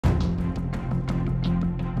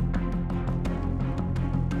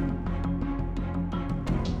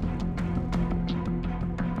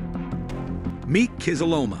Meet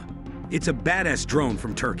Kizilelma. It's a badass drone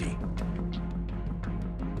from Turkey.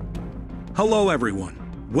 Hello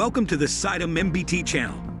everyone. Welcome to the Sitem MBT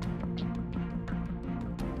channel.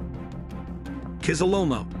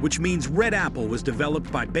 Kizilelma, which means red apple, was developed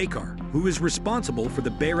by Baykar, who is responsible for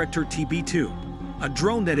the Bayraktar TB2, a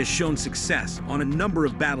drone that has shown success on a number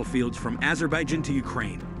of battlefields from Azerbaijan to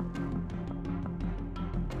Ukraine.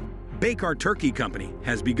 Baykar Turkiye company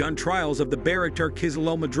has begun trials of the Bayraktar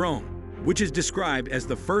Kizilelma drone, which is described as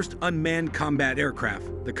the first unmanned combat aircraft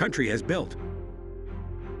the country has built.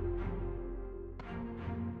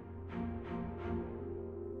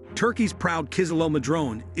 Turkey's proud Kizilelma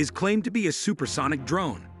drone is claimed to be a supersonic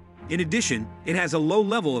drone. In addition, it has a low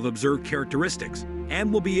level of observed characteristics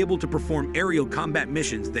and will be able to perform aerial combat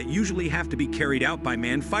missions that usually have to be carried out by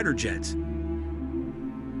manned fighter jets.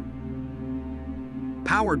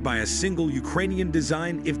 Powered by a single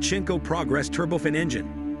Ukrainian-designed Ivchenko Progress turbofan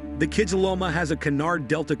engine, the Kizilelma has a canard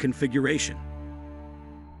delta configuration,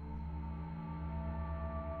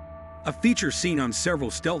 a feature seen on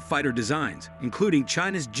several stealth fighter designs, including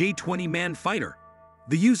China's J-20 manned fighter.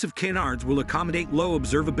 The use of canards will accommodate low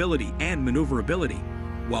observability and maneuverability,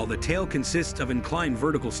 while the tail consists of inclined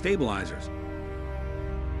vertical stabilizers.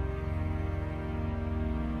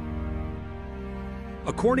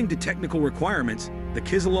 According to technical requirements, the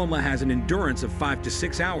Kizilelma has an endurance of 5 to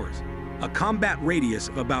 6 hours, a combat radius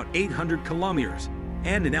of about 800 kilometers,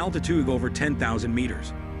 and an altitude of over 10,000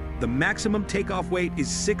 meters. The maximum takeoff weight is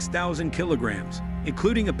 6,000 kilograms,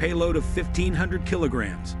 including a payload of 1,500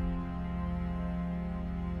 kilograms.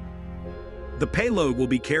 The payload will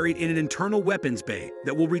be carried in an internal weapons bay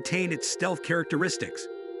that will retain its stealth characteristics.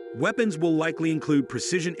 Weapons will likely include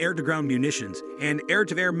precision air-to-ground munitions and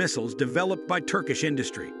air-to-air missiles developed by Turkish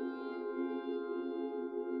industry.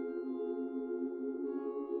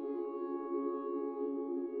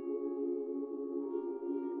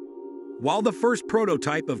 While the first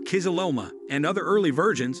prototype of Kizilelma and other early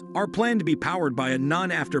versions are planned to be powered by a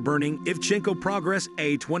non-afterburning Ivchenko Progress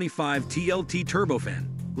A25 TLT turbofan,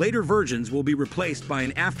 later versions will be replaced by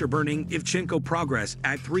an afterburning Ivchenko Progress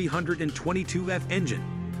A322F engine.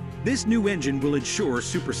 This new engine will ensure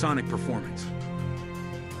supersonic performance.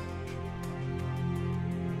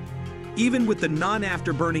 Even with the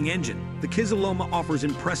non-afterburning engine, the Kizilelma offers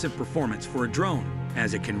impressive performance for a drone,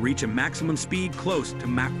 as it can reach a maximum speed close to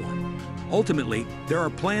Mach 1. Ultimately, there are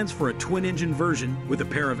plans for a twin-engine version with a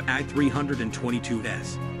pair of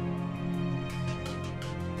A322s.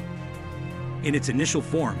 In its initial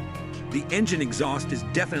form, the engine exhaust is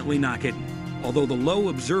definitely not hidden, although the low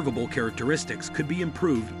observable characteristics could be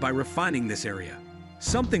improved by refining this area,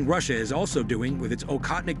 something Russia is also doing with its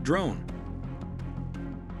Okhotnik drone.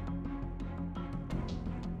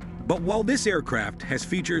 But while this aircraft has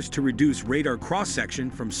features to reduce radar cross-section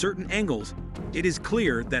from certain angles, it is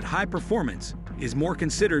clear that high performance is more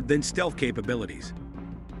considered than stealth capabilities.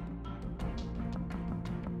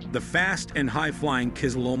 The fast and high-flying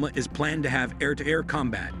Kizilelma is planned to have air-to-air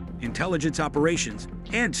combat, intelligence operations,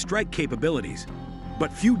 and strike capabilities,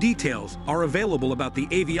 but few details are available about the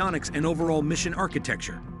avionics and overall mission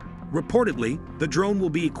architecture. Reportedly, the drone will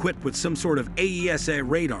be equipped with some sort of AESA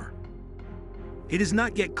radar. It is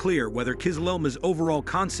not yet clear whether Kizilelma's overall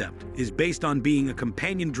concept is based on being a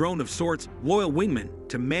companion drone of sorts, loyal wingman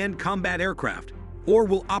to manned combat aircraft, or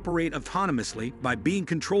will operate autonomously by being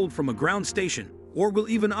controlled from a ground station, or will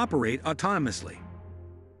even operate autonomously.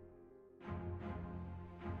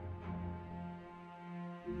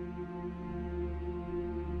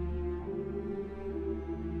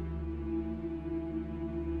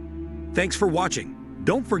 Thanks for watching.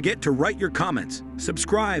 Don't forget to write your comments,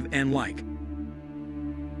 subscribe, and like.